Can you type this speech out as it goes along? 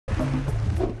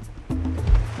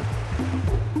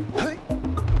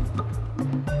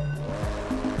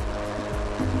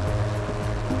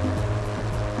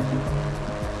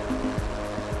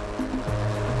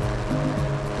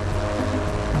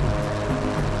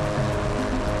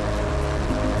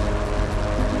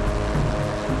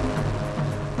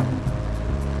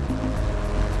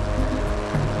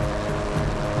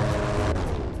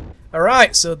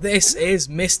Right, so this is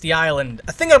Misty Island.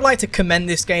 A thing I'd like to commend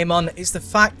this game on is the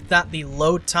fact that the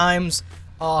load times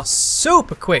are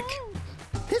super quick.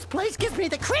 This place gives me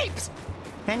the creeps!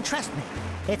 And trust me,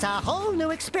 it's a whole new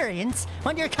experience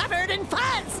when you're covered in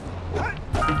fuzz!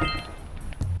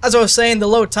 As I was saying, the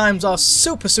load times are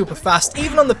super fast.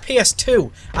 Even on the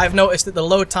PS2, I've noticed that the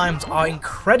load times are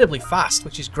incredibly fast,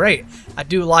 which is great. I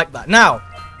do like that. Now,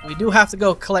 we do have to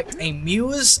go collect a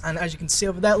Muse, and as you can see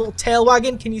over there, little tail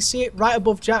wagon. Can you see it right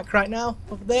above Jak right now?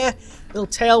 Over there, little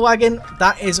tail wagon.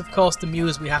 That is, of course, the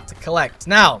Muse we have to collect.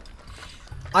 Now,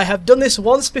 I have done this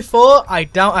once before. I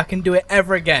doubt I can do it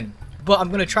ever again, but I'm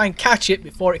going to try and catch it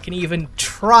before it can even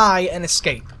try and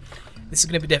escape. This is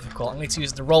going to be difficult. I'm going to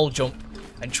use the roll jump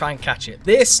and try and catch it.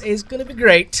 This is going to be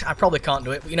great. I probably can't do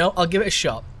it, but you know, I'll give it a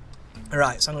shot.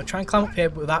 Alright, so I'm going to try and climb up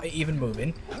here without it even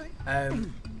moving.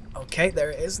 Okay, there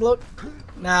it is, look.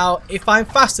 Now, if I'm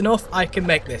fast enough, I can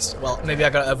make this. Well, maybe I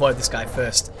got to avoid this guy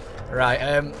first. Right,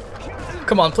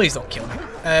 come on, please don't kill me.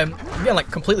 I'm getting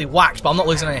like completely whacked, but I'm not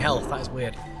losing any health. That is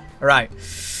weird. Alright,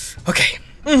 okay.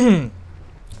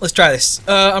 Let's try this.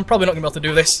 I'm probably not going to be able to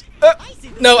do this.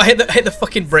 No, I hit the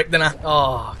fucking brick, didn't I?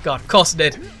 Oh, God, of course I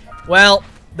did. Well,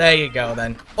 there you go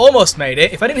then. Almost made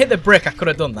it. If I didn't hit the brick, I could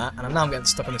have done that. And now I'm getting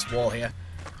stuck on this wall here.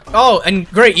 Oh, and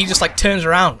great, he just like turns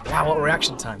around. Wow, what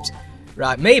reaction times.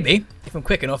 Right, maybe, if I'm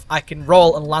quick enough, I can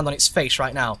roll and land on its face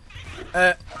right now.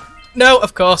 No,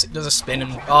 of course, it does a spin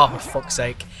and, oh, for fuck's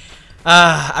sake.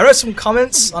 I read some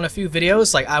comments on a few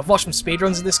videos, like, I've watched some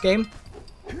speedruns of this game.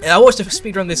 I watched a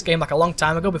speedrun of this game like a long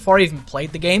time ago, before I even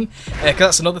played the game, because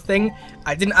that's another thing.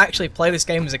 I didn't actually play this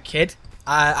game as a kid.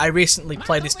 I recently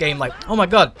played this game like, oh my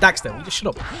god, Daxter, you just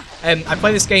shut up. I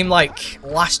played this game like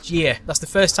last year. That's the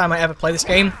first time I ever played this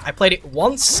game. I played it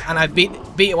once and I beat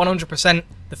it 100%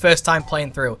 the first time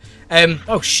playing through.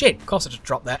 Oh shit, of course I just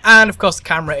dropped there. And of course the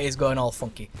camera is going all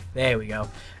funky. There we go.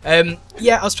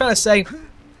 Yeah, I was trying to say,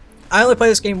 I only played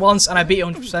this game once and I beat it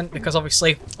 100% because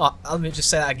obviously, oh, let me just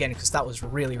say that again because that was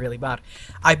really bad.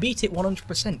 I beat it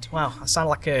 100%. Wow, I sound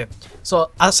like a...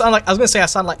 So, I was going to say I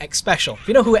sound like X Special. If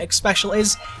you know who X Special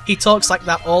is, he talks like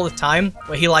that all the time,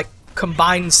 where he like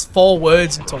combines 4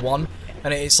 words into one.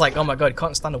 And it's like, oh my god, you can't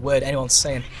understand a word anyone's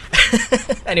saying.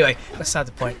 Anyway, that's beside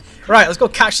the point. Right, let's go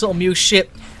catch this little Muse shit.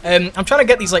 I'm trying to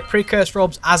get these like Precursor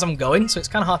Orbs as I'm going, so it's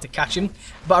kind of hard to catch him.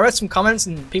 But I read some comments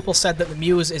and people said that the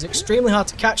Muse is extremely hard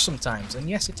to catch sometimes. And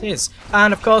yes, it is.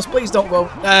 And of course, please don't go...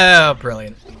 Oh,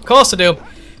 brilliant. Of course I do.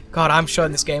 God, I'm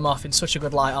showing this game off in such a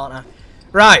good light, aren't I?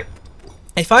 Right.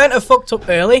 If I hadn't have fucked up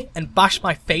early and bashed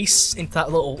my face into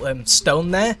that little stone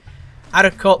there, I'd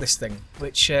have caught this thing,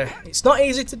 which it's not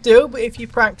easy to do, but if you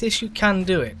practice, you can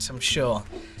do it, I'm sure.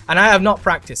 And I have not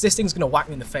practiced. This thing's going to whack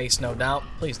me in the face, no doubt.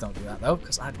 Please don't do that, though,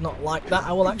 because I'd not like that.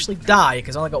 I will actually die,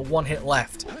 because I only got 1 hit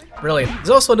left. Brilliant. There's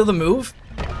also another move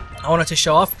I wanted to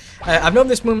show off. I've known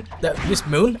this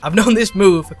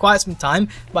move for quite some time,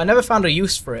 but I never found a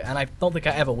use for it, and I don't think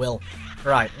I ever will.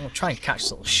 Right, I'm going to try and catch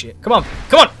this little shit. Come on,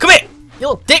 come here, you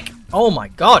little dick. Oh my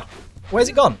god. Where's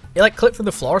it gone? It like clipped through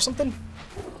the floor or something?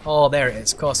 Oh, there it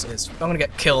is. Of course it is. I'm going to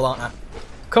get killed, aren't I?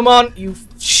 Come on, you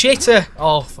shitter.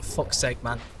 Oh, for fuck's sake,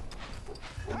 man.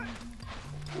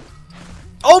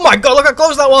 Oh my god, look how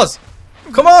close that was.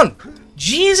 Come on.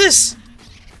 Jesus.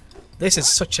 This is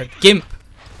such a gimp.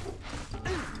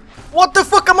 What the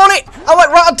fuck? I'm on it. I'm like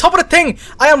right on top of the thing.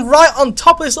 I am right on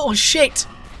top of this little shit.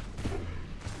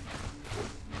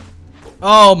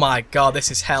 Oh my god,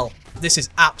 this is hell. This is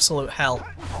absolute hell.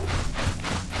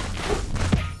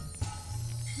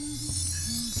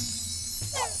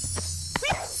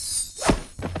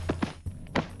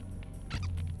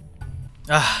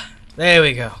 Ah, there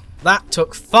we go. That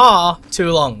took far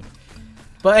too long.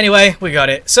 But anyway, we got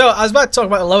it. So, I was about to talk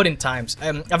about the loading times.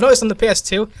 I've noticed on the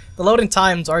PS2, the loading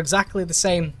times are exactly the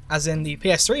same as in the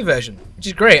PS3 version, which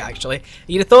is great, actually.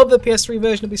 You'd have thought the PS3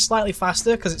 version would be slightly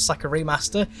faster, because it's like a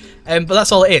remaster, but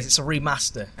that's all it is. It's a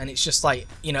remaster, and it's just like,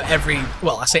 you know, every bit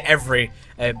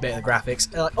of the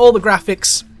graphics. Like, all the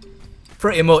graphics,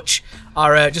 pretty much,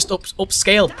 are just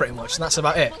upscaled, pretty much, and that's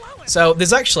about it. So,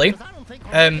 there's actually...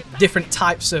 different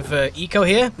types of eco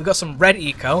here. We've got some red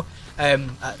eco.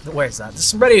 Where is that? There's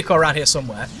some red eco around here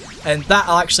somewhere, and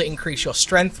that'll actually increase your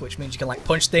strength, which means you can like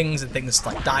punch things and things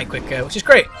like die quicker, which is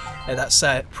great. That's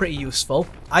pretty useful.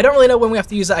 I don't really know when we have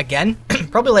to use that again.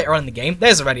 Probably later on in the game.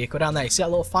 There's a red eco down there. You see that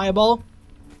little fireball?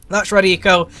 That's red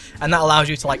eco, and that allows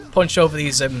you to like punch over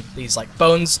these like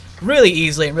bones really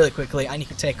easily and really quickly, and you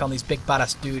can take on these big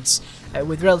badass dudes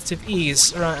with relative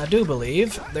ease. Right, I do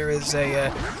believe there is a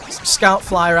scout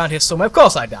fly around here somewhere. Of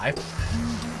course I die.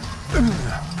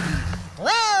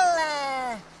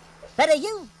 Well, better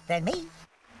you than me.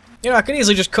 You know, I could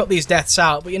easily just cut these deaths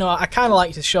out, but you know, I kind of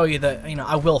like to show you that, you know,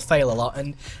 I will fail a lot,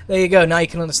 and there you go, now you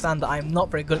can understand that I'm not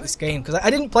very good at this game, because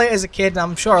I didn't play it as a kid, and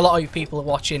I'm sure a lot of you people are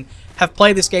watching have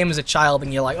played this game as a child,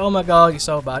 and you're like, oh my god, you're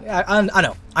so bad. I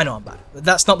know I'm bad.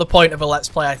 That's not the point of a Let's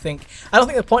Play, I think. I don't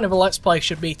think the point of a Let's Play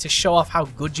should be to show off how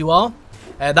good you are.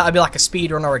 That would be like a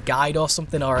speedrun or a guide or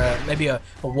something, or maybe a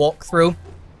walkthrough.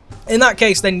 In that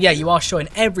case, then yeah, you are showing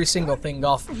every single thing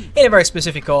off in a very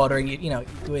specific order, and you know,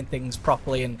 doing things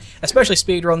properly, and especially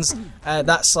speedruns.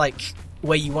 That's like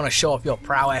where you want to show off your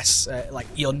prowess, like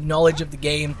your knowledge of the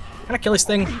game. Can I kill this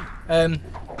thing?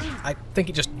 I think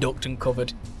it just ducked and covered.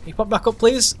 Can you pop back up,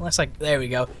 please? Unless there we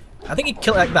go. I think you can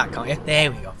kill it like that, can't you?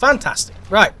 There we go. Fantastic.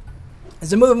 Right.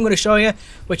 There's a move I'm going to show you,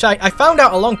 which I found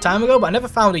out a long time ago, but I never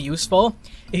found a use for.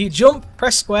 If you jump,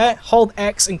 press square, hold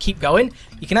X, and keep going,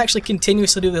 you can actually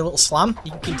continuously do the little slam.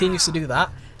 You can continuously do that.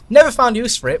 Never found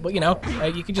use for it, but you know,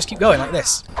 you can just keep going like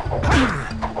this.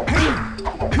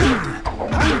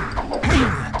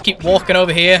 Keep walking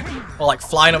over here, or like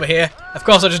flying over here. Of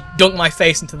course, I just dunk my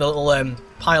face into the little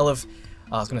pile of...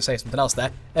 Oh, I was going to say something else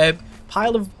there.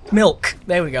 Pile of milk.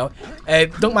 There we go.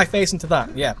 Dunk my face into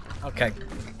that. Yeah, okay.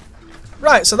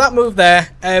 Right, so that move there,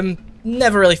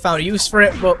 never really found a use for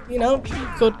it, but, you know,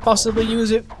 could possibly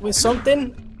use it with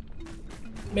something.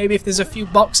 Maybe if there's a few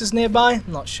boxes nearby,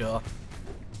 I'm not sure.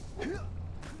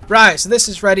 Right, so this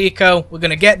is Red Eco. We're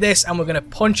going to get this, and we're going to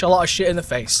punch a lot of shit in the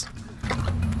face.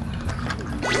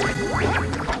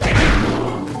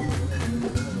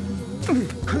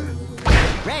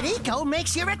 Red Eco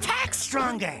makes your attack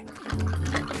stronger.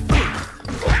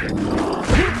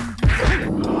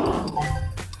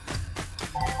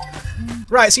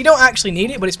 Right, so you don't actually need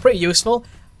it, but it's pretty useful.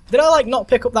 Did I, like, not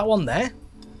pick up that one there?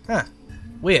 Huh.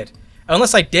 Weird.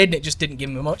 Unless I did, and it just didn't give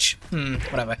me much.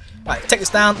 Whatever. Right, take this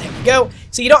down. There we go.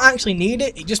 So you don't actually need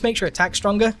it. It just makes your attack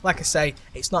stronger. Like I say,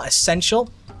 it's not essential.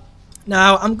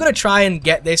 Now, I'm going to try and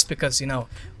get this because, you know,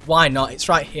 why not? It's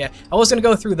right here. I was going to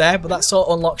go through there, but that sort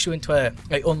of unlocks you into a...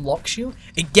 It unlocks you?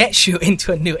 It gets you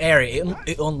into a new area.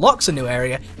 It unlocks a new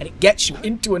area, and it gets you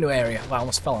into a new area. Well, I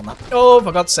almost fell on that. Oh,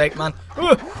 for God's sake, man.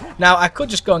 Now, I could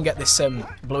just go and get this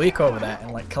blue eco over there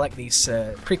and, like, collect these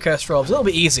Precursor Orbs a little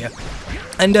bit easier.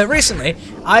 And recently,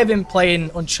 I've been playing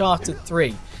Uncharted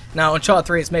 3. Now, Uncharted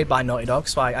 3 is made by Naughty Dog,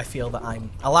 so I feel that I'm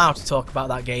allowed to talk about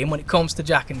that game when it comes to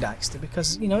Jak And Daxter,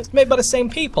 because, you know, it's made by the same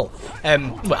people.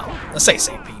 Well, I say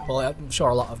same people. I'm sure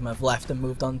a lot of them have left and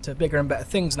moved on to bigger and better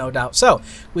things, no doubt. So,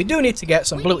 we do need to get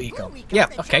some blue eco. Yeah,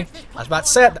 okay. I was about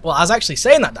to say that. Well, I was actually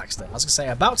saying that, Daxter. I was going to say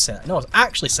about to say that. No, I was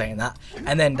actually saying that,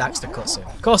 and then Daxter cuts in.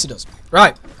 Of course he does.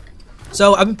 Right.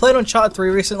 So, I've been playing Uncharted 3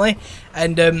 recently,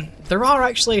 and there are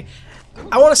actually,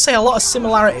 I want to say, a lot of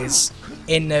similarities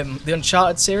in the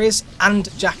Uncharted series and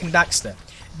Jak And Daxter,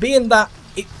 being that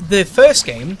the first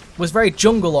game was very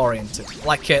jungle oriented,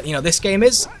 like you know, this game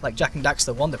is, like Jak And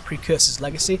Daxter 1, the Precursor's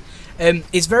Legacy,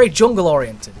 is very jungle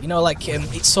oriented. You know, like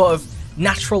it's sort of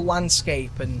natural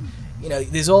landscape, and you know,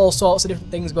 there's all sorts of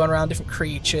different things going around, different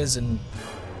creatures and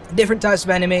different types of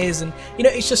enemies, and you know,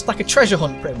 it's just like a treasure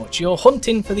hunt pretty much. You're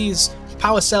hunting for these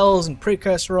power cells and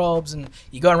Precursor Orbs, and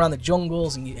you're going around the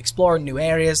jungles and you're exploring new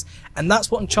areas, and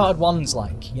that's what Uncharted 1's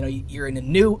like. You know, you're in a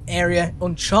new area,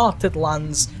 uncharted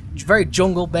lands, very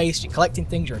jungle based, you're collecting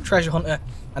things, you're a treasure hunter,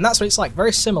 and that's what it's like,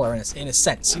 very similar in a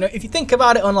sense. You know, if you think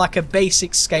about it on like a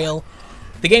basic scale,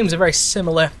 the games are very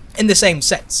similar in the same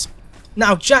sense.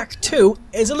 Now, Jak 2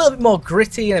 is a little bit more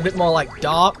gritty and a bit more like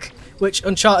dark, which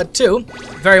Uncharted 2,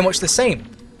 very much the same.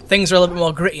 Things are a little bit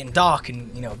more gritty and dark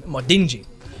and, you know, a bit more dingy.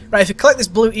 Right, if you collect this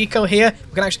blue eco here,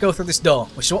 we can actually go through this door,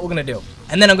 which is what we're going to do.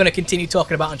 And then I'm going to continue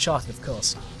talking about Uncharted, of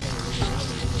course.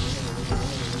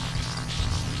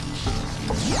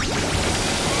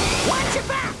 Watch your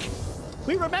back!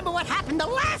 We remember what happened the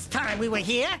last time we were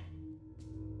here.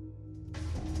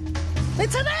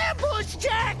 It's an ambush,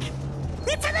 Jak!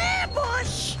 It's an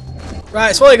ambush!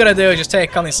 Right, so all you gotta do is just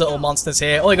take on these little monsters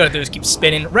here. All you gotta do is keep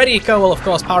spinning. Red eco will, of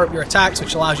course, power up your attacks,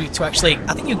 which allows you to actually,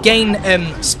 I think you gain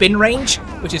spin range,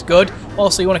 which is good.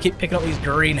 Also, you want to keep picking up these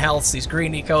green healths, these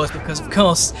green ecos, because, of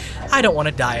course, I don't want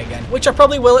to die again. Which I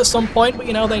probably will at some point, but,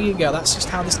 you know, there you go. That's just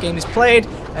how this game is played.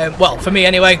 Well, for me,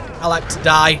 anyway, I like to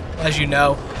die, as you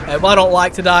know. Well, I don't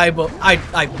like to die, but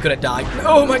I'm gonna die.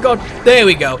 Oh, my God. There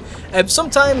we go.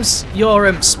 Sometimes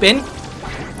your spin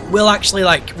will actually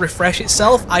like refresh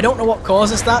itself. I don't know what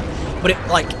causes that, but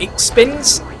it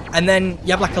spins and then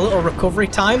you have like a little recovery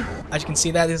time. As you can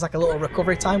see there's like a little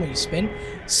recovery time when you spin.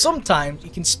 Sometimes you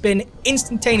can spin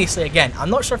instantaneously again. I'm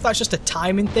not sure if that's just a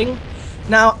timing thing.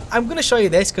 Now, I'm going to show you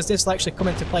this because this will actually come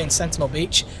into play in Sentinel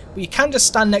Beach, but you can just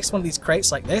stand next to one of these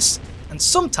crates like this, and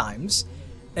sometimes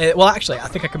Well, actually, I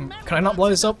think I can. Can I not blow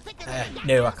this up?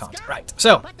 No, I can't. Right.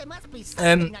 So,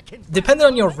 depending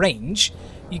on your range,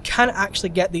 you can actually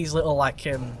get these little like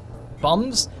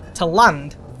bombs to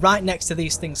land right next to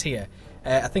these things here.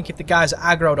 I think if the guys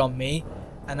are aggroed on me,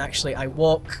 and actually I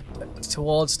walk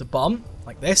towards the bomb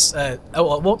like this. I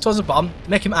walk towards the bomb,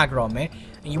 make him aggro on me,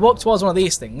 and you walk towards one of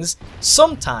these things.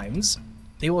 Sometimes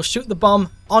they will shoot the bomb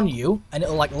on you, and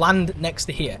it'll like land next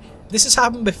to here. This has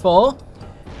happened before.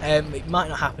 It might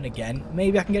not happen again.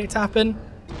 Maybe I can get it to happen.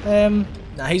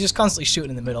 Nah, he's just constantly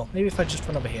shooting in the middle. Maybe if I just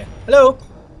run over here. Hello,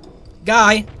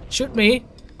 guy, shoot me.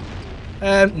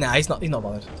 Nah, he's not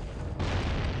bothered.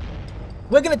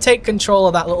 We're going to take control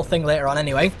of that little thing later on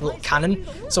anyway, the little cannon.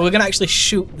 So we're going to actually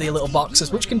shoot the little boxes,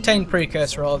 which contain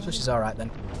Precursor Orbs, which is alright then.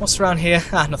 What's around here?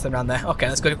 Ah, nothing around there. Okay,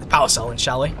 let's go get the power cell then,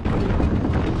 shall we?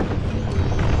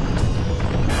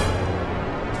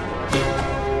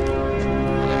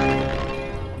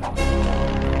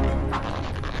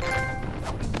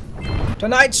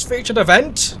 Tonight's featured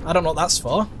event. I don't know what that's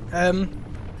for.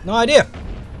 No idea.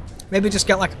 Maybe just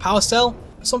get like a power cell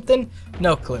or something?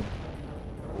 No clue.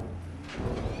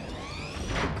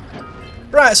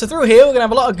 Right, so through here we're going to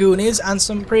have a lot of Goonies and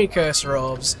some Precursor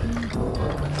Orbs.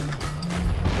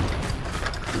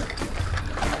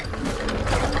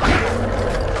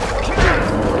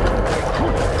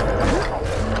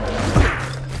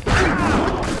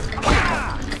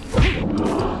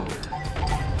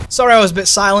 Sorry I was a bit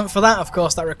silent for that. Of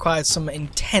course, that required some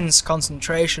intense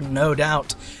concentration, no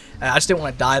doubt. I just didn't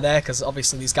want to die there, because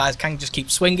obviously these guys can just keep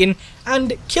swinging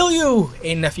and kill you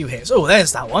in a few hits. Oh,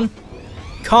 there's that one.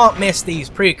 Can't miss these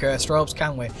Precursor Orbs,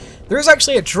 can we? There is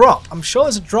actually a drop. I'm sure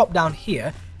there's a drop down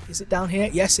here. Is it down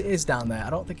here? Yes, it is down there. I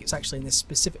don't think it's actually in this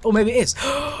specific... Oh, maybe it is.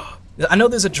 I know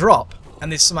there's a drop,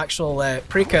 and there's some actual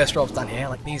Precursor Orbs down here,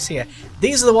 like these here.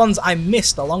 These are the ones I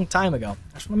missed a long time ago.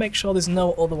 I just want to make sure there's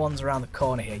no other ones around the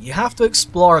corner here. You have to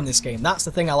explore in this game. That's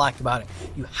the thing I like about it.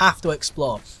 You have to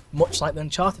explore. Much like the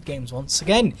Uncharted games once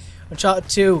again. Uncharted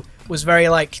 2 was very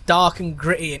like dark and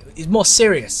gritty, and it was more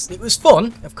serious. It was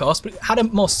fun, of course, but it had a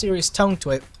more serious tone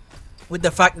to it, with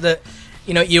the fact that,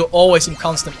 you know, you're always in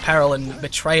constant peril and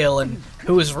betrayal, and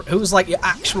who's like your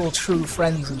actual true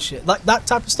friends and shit, like that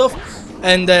type of stuff.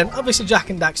 And obviously Jak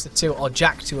And Daxter 2, or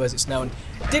Jak 2 as it's known,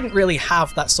 didn't really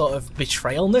have that sort of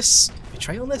betrayalness.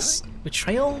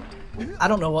 Betrayal? I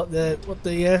don't know what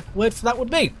the word for that would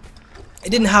be. It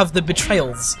didn't have the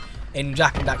betrayals in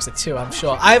Jak And Daxter 2, I'm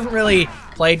sure. I haven't really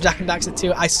played Jak And Daxter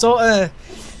 2. I sort of...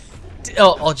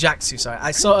 or Jak 2, sorry. I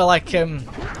sort of like...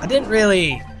 I didn't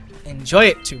really enjoy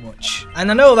it too much. And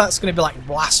I know that's going to be like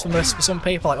blasphemous for some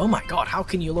people. Like, oh my god, how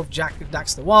can you love Jak And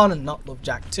Daxter 1 and not love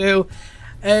Jak 2?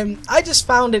 I just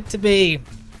found it to be...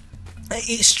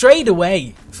 It strayed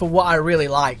away for what I really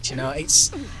liked, you know.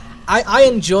 It's... I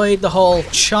enjoyed the whole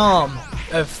charm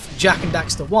of Jak And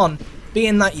Daxter 1,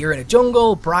 being that you're in a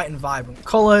jungle, bright and vibrant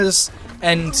colours,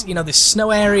 and, you know, there's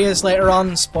snow areas later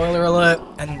on, spoiler alert,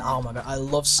 and oh my god, I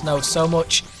love snow so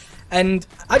much. And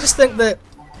I just think that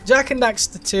Jak And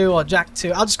Daxter 2, or Jak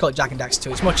 2, I'll just call it Jak And Daxter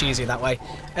 2, it's much easier that way,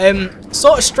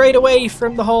 sort of strayed away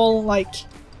from the whole, like,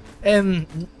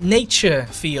 nature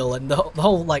feel, and the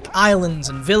whole, like, islands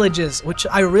and villages, which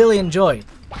I really enjoy.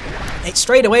 It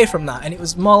strayed away from that, and it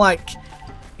was more like,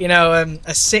 you know,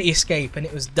 a cityscape, and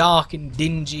it was dark and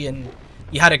dingy, and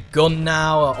you had a gun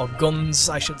now, or guns,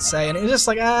 I should say, and it was just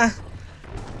like, I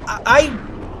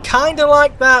kind of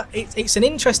like that. It's an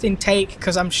interesting take,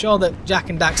 because I'm sure that Jak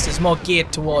And Daxter is more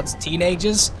geared towards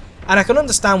teenagers, and I can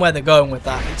understand where they're going with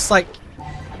that. It's like,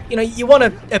 you know, you want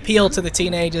to appeal to the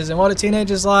teenagers, and what are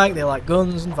teenagers like? They like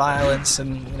guns and violence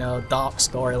and, you know, dark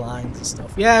storylines and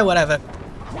stuff. Yeah, whatever.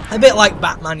 A bit like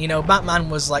Batman, you know, Batman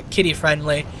was like kiddie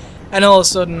friendly, and all of a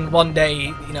sudden one day,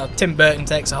 you know, Tim Burton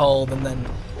takes a hold, and then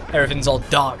everything's all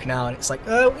dark now, and it's like,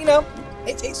 oh, you know,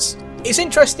 it's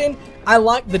interesting. I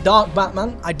like the dark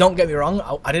Batman, don't get me wrong,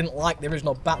 I didn't like the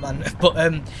original Batman, but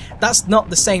that's not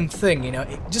the same thing, you know.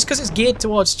 Just because it's geared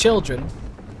towards children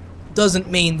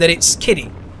doesn't mean that it's kiddie.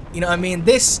 You know what I mean?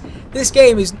 This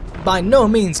game is by no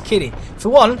means kiddie. For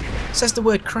one, it says the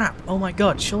word crap. Oh my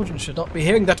god, children should not be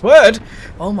hearing that word.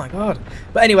 Oh my god.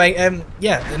 But anyway,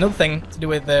 yeah, another thing to do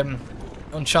with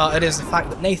Uncharted is the fact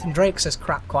that Nathan Drake says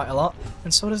crap quite a lot,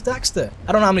 and so does Daxter.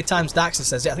 I don't know how many times Daxter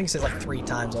says it. I think he says like 3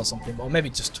 times or something, or maybe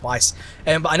just twice.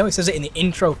 But I know he says it in the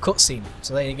intro cutscene,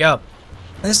 so there you go.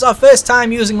 And this is our first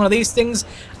time using one of these things.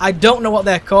 I don't know what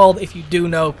they're called. If you do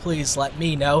know, please let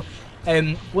me know.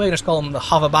 We're going to call them the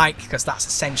hover bike, because that's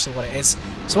essentially what it is.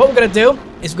 So what we're going to do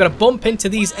is we're going to bump into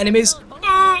these enemies.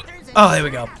 Oh, there we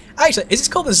go. Actually, is this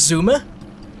called the zoomer?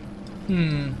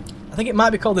 I think it might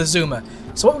be called the zoomer.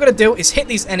 So what we're going to do is hit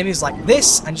these enemies like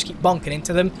this and just keep bonking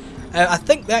into them. I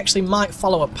think they actually might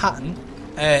follow a pattern.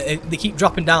 They keep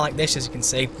dropping down like this, as you can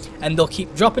see, and they'll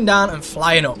keep dropping down and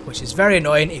flying up, which is very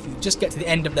annoying if you just get to the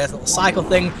end of their little cycle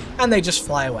thing and they just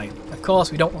fly away. Of course,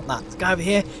 we don't want that. This guy over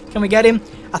here, can we get him?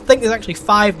 I think there's actually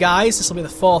 5 guys. This will be the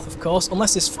 4th, of course,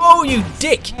 unless this... Oh, you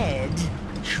dick! Head,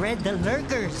 shred the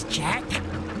lurkers, Jak.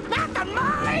 Not the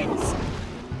mines!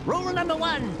 Rule number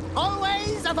 1,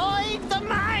 always avoid the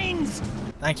mines!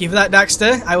 Thank you for that,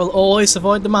 Daxter. I will always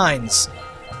avoid the mines.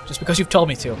 Just because you've told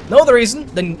me to. No other reason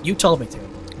than you told me to.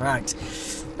 Right.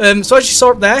 So as you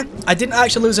saw up there, I didn't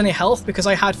actually lose any health because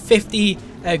I had 50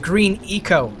 green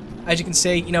eco. As you can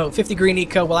see, you know, 50 green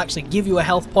eco will actually give you a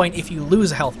health point if you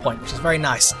lose a health point, which is very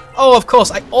nice. Oh, of course,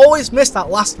 I always miss that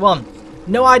last one.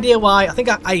 No idea why. I think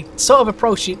I sort of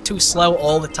approach it too slow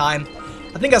all the time.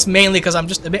 I think that's mainly because I'm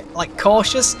just a bit, like,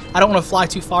 cautious. I don't want to fly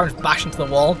too far and bash into the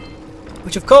wall.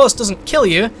 Which, of course, doesn't kill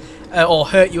you. Or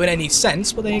hurt you in any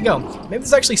sense, but there you go. Maybe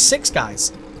there's actually 6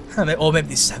 guys. Or maybe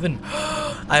there's 7.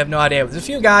 I have no idea. There's a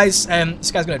few guys.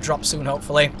 This guy's going to drop soon,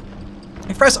 hopefully. If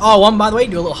you press R1, by the way,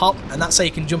 do a little hop, and that's how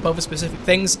you can jump over specific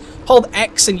things. Hold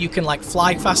X and you can, like,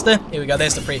 fly faster. Here we go,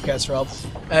 there's the Precursor Orb.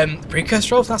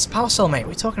 Precursor Orbs? That's a power cell, mate. What are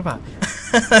you talking about?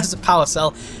 That's a power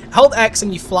cell. Hold X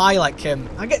and you fly, like,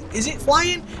 is it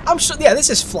flying? I'm sure, yeah, this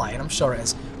is flying, I'm sure it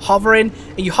is. Hovering,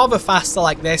 and you hover faster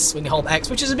like this when you hold X,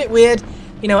 which is a bit weird.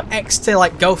 You know, X to,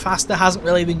 like, go faster hasn't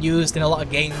really been used in a lot of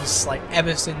games, like,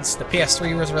 ever since the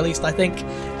PS3 was released, I think.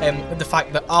 With the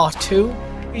fact that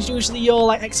R2 is usually your,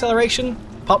 like, acceleration.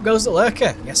 Pop goes the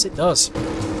lurker. Yes, it does.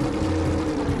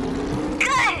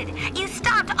 Good! You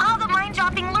stopped all the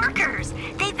mine-dropping lurkers.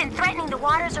 They've been threatening the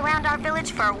waters around our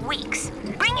village for weeks.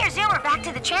 Bring your zoomer back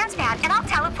to the chance pad, and I'll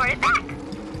teleport it back.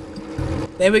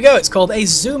 There we go. It's called a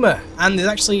zoomer. And there's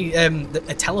actually a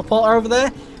teleporter over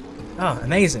there. Oh,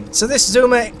 amazing. So this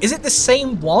zoomer, is it the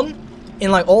same one in,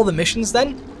 like, all the missions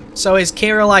then? So is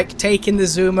Kira, like, taking the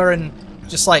zoomer and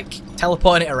just, like,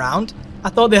 teleporting it around? I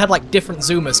thought they had, like, different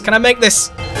zoomers. Can I make this?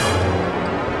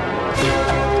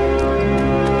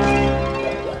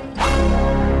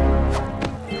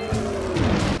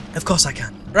 Of course I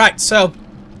can. Right, so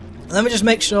let me just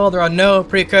make sure there are no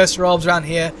Precursor Orbs around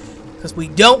here, because we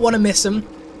don't want to miss them,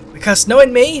 because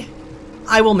knowing me,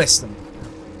 I will miss them.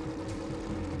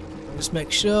 Just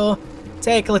make sure.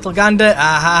 Take a little gander.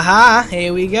 Ah ha ha.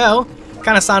 Here we go.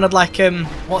 Kind of sounded like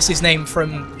what's his name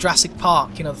from Jurassic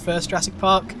Park? You know, the first Jurassic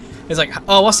Park. It's like,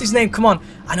 oh, what's his name? Come on,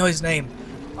 I know his name.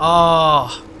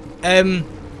 Oh,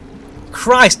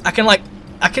 Christ! I can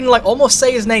like almost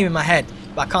say his name in my head,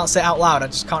 but I can't say it out loud. I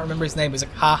just can't remember his name. He's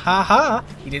like, ha ha ha.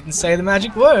 He didn't say the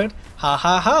magic word. Ha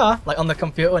ha ha. Like on the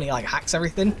computer when he like hacks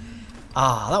everything.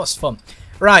 Ah, that was fun.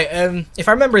 Right, if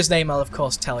I remember his name, I'll of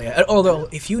course tell you. Although,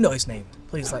 if you know his name,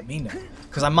 please let me know.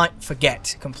 Because I might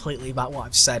forget completely about what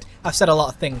I've said. I've said a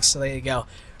lot of things, so there you go.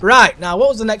 Right, now what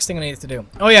was the next thing I needed to do?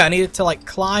 Oh yeah, I needed to like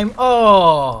climb.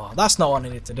 Oh, that's not what I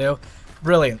needed to do.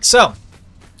 Brilliant. So,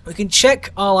 we can check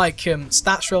our like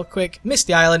stats real quick.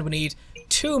 Misty Island, we need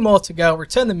 2 more to go.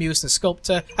 Return the Muse to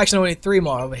Sculptor. Actually, no, we need 3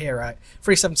 more over here, right?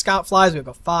 37 Scout Flies, we've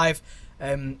got 5.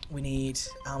 We need,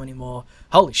 how many more?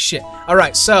 Holy shit.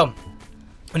 Alright, so...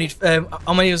 we need,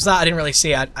 how many was that? I didn't really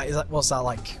see. What's that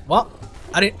like? What?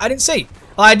 I didn't see.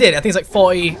 Well, I did. I think it's like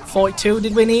 40, 42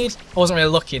 did we need? I wasn't really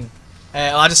looking.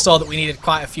 I just saw that we needed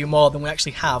quite a few more than we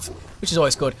actually have, which is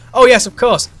always good. Oh yes, of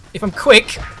course. If I'm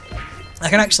quick, I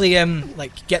can actually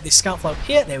like get this scout fly up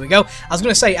here. There we go. I was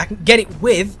going to say I can get it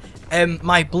with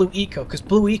my blue eco, because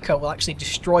blue eco will actually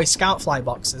destroy scout fly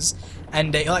boxes,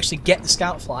 and it'll actually get the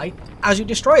scout fly as you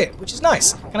destroy it, which is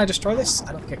nice. Can I destroy this?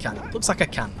 I don't think I can. Looks like I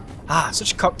can. Ah,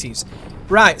 such a cock tease.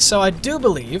 Right, so I do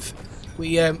believe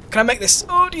we, can I make this?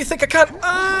 Oh, do you think I can?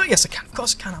 Yes I can. Of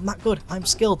course I can. I'm that good. I'm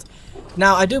skilled.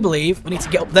 Now, I do believe we need to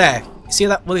get up there. You see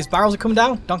that? Well, these barrels are coming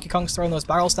down. Donkey Kong's throwing those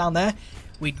barrels down there.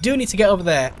 We do need to get over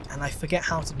there, and I forget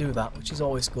how to do that, which is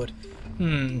always good.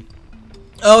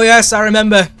 Oh, yes, I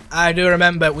remember. I do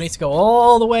remember. We need to go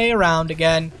all the way around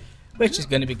again, which is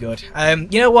going to be good.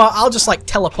 You know what? I'll just, like,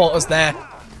 teleport us there.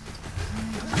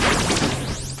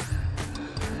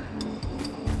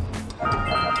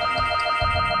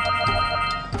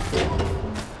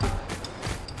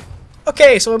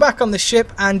 Okay, so we're back on the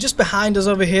ship, and just behind us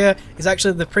over here is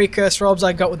actually the Precursor Orbs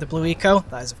I got with the blue eco.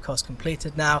 That is, of course,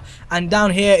 completed now. And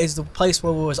down here is the place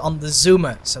where we was on the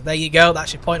zoomer. So there you go,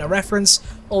 that's your point of reference.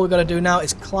 All we've got to do now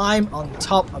is climb on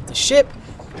top of the ship,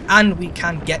 and we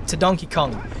can get to Donkey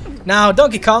Kong. Now,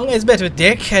 Donkey Kong is a bit of a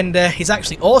dick, and he's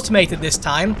actually automated this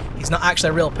time. He's not actually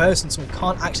a real person, so we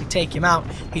can't actually take him out.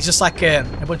 He's just like a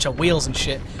bunch of wheels and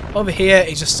shit. Over here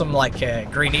is just some like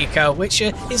green eco, which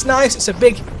is nice. It's a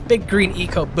big green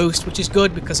eco boost, which is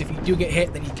good because if you do get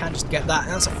hit, then you can just get that,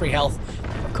 and that's a free health.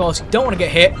 Of course, you don't want to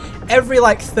get hit. Every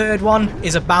like third one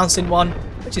is a bouncing one,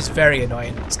 which is very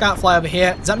annoying. Scout fly over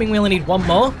here. Does that mean we only need one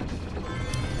more?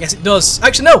 Yes, it does.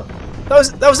 Actually, no.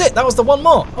 That was it. That was the one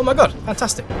more. Oh my god,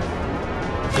 fantastic.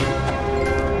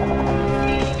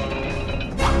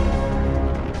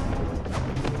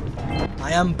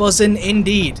 I am buzzing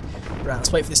indeed. Right,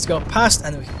 let's wait for this to go past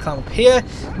and then we can climb up here.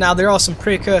 Now there are some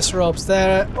Precursor Orbs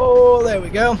there. Oh, there we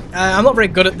go. I'm not very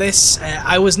good at this.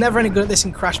 I was never any good at this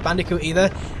in Crash Bandicoot either.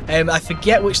 I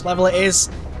forget which level it is,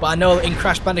 but I know that in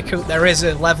Crash Bandicoot there is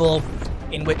a level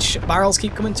in which barrels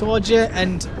keep coming towards you,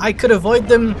 and I could avoid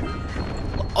them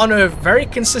on a very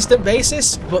consistent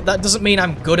basis, but that doesn't mean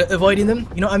I'm good at avoiding them.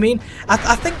 You know what I mean?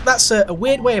 I think that's a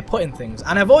weird way of putting things,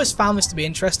 and I've always found this to be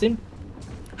interesting.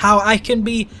 How I can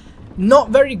be not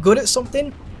very good at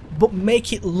something, but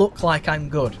make it look like I'm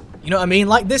good. You know what I mean?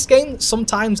 Like this game,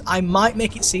 sometimes I might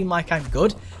make it seem like I'm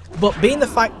good, but being the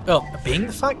fact... Oh, being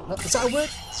the fact? Is that a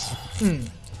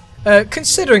word?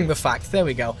 Considering the fact, there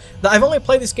we go, that I've only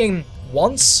played this game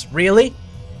once, really,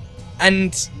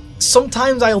 and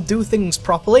sometimes I'll do things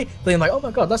properly, being like, oh my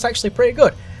god, that's actually pretty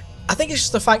good. I think it's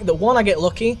just the fact that one, I get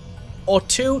lucky, or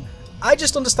two, I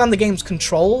just understand the game's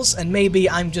controls, and maybe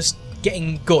I'm just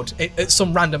getting good at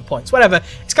some random points. Whatever,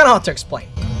 it's kind of hard to explain.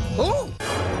 Ooh.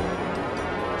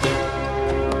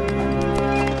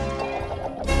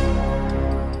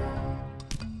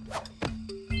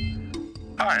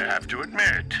 I have to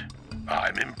admit,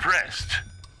 I'm impressed.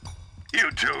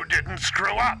 You two didn't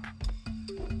screw up.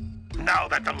 Now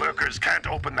that the lurkers can't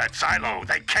open that silo,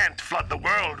 they can't flood the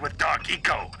world with dark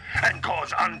eco and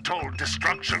cause untold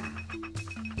destruction.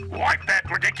 Wipe that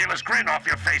ridiculous grin off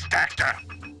your face, Daxter.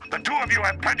 The two of you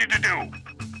have plenty to do.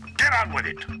 Get on with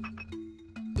it.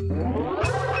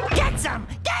 Get some!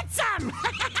 Get some!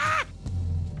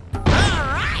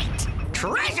 Alright!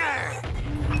 Treasure!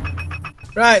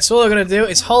 Right, so what we're going to do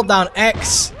is hold down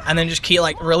X and then just keep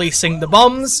like releasing the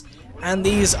bombs, and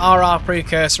these are our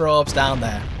Precursor Orbs down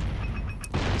there.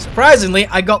 Surprisingly,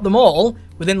 I got them all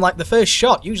within like the first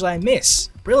shot. Usually I miss.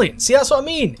 Brilliant. See, that's what I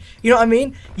mean. You know what I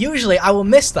mean? Usually I will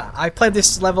miss that. I played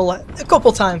this level a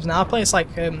couple times now. I play this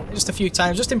like just a few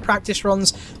times, just in practice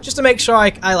runs, just to make sure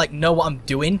I like know what I'm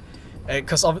doing.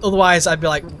 Because otherwise I'd be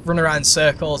like running around in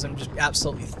circles and just be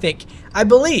absolutely thick. I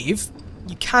believe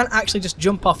you can actually just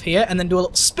jump off here and then do a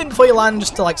little spin before you land,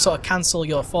 just to like sort of cancel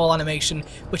your fall animation,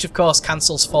 which of course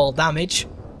cancels fall damage.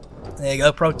 There you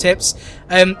go, pro tips.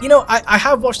 You know, I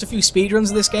have watched a few speedruns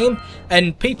of this game,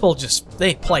 and people just,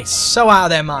 they play so out of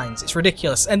their minds. It's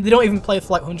ridiculous. And they don't even play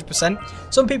for like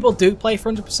 100%. Some people do play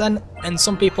for 100%, and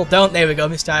some people don't. There we go,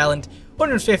 Misty Island.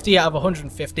 150 out of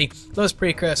 150. Those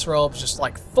Precursor Orbs just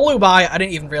like flew by. I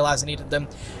didn't even realise I needed them.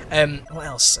 What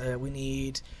else? We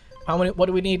need... How many? What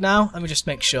do we need now? Let me just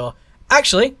make sure.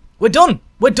 Actually, we're done.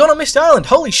 We're done on Misty Island.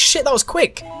 Holy shit, that was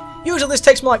quick. Usually this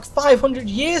takes me like 500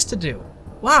 years to do.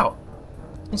 Wow.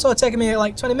 It's sort of taking me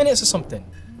like 20 minutes or something.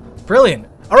 Brilliant.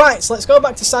 Alright, so let's go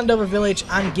back to Sandover Village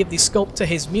and give the Sculptor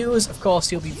his Muse. Of course,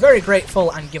 he'll be very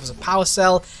grateful and give us a power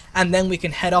cell. And then we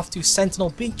can head off to Sentinel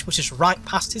Beach, which is right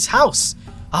past his house.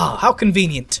 Ah, how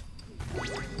convenient.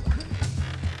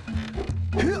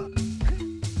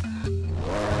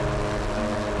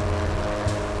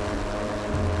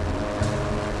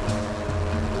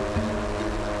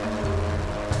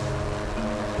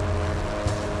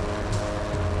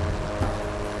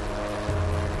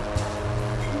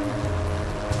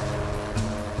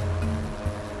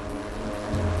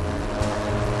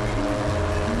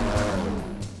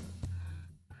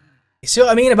 You see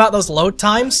what I mean about those load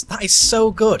times? That is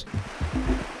so good.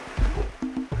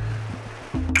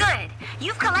 Good.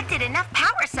 You've collected enough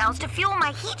power cells to fuel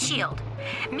my heat shield.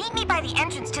 Meet me by the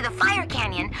entrance to the fire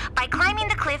canyon by climbing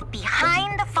the cliff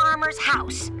behind the farmer's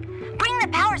house. Bring the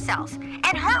power cells,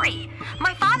 and hurry!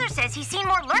 My father says he's seen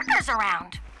more lurkers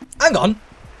around. Hang on.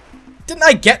 Didn't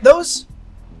I get those?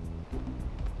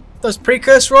 Those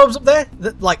Precursor Orbs up there?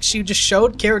 That, like, she just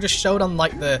showed, Kira just showed on,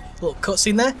 like, the little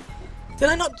cutscene there? Did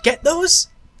I not get those?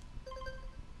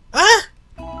 Ah?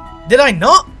 Did I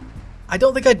not? I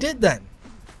don't think I did then.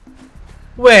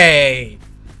 Wait.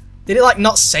 Did it like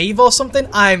not save or something?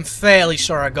 I'm fairly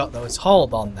sure I got those.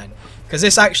 Hold on then. Because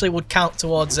this actually would count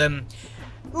towards,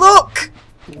 look!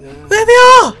 There they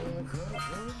are!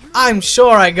 I'm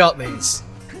sure I got these.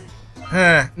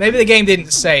 Huh. Maybe the game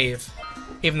didn't save.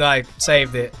 Even though I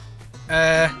saved it.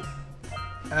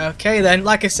 Okay then,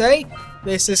 like I say,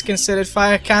 this is considered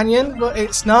Fire Canyon, but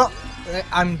it's not.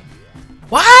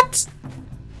 What?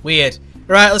 Weird.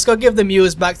 Right, let's go give the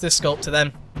Muse back to the Sculptor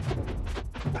then.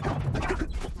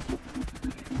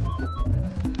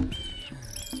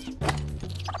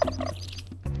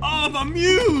 Oh, my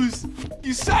Muse!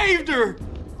 You saved her!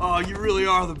 Oh, you really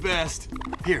are the best.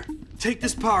 Here, take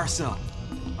this power cell.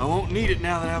 I won't need it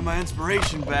now that I have my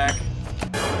inspiration back.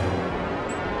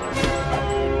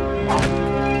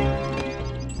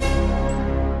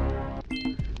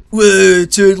 Whoa,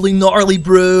 totally gnarly,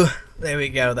 bro. There we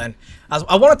go then.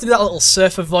 I wanted to do that little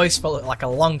surfer voice for like a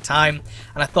long time,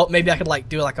 and I thought maybe I could like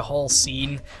do like a whole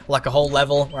scene, like a whole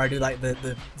level where I do like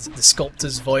the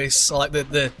Sculptor's voice, or like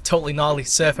the totally gnarly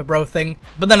surfer bro thing.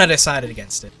 But then I decided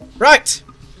against it. Right,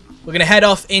 we're gonna head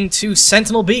off into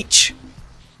Sentinel Beach.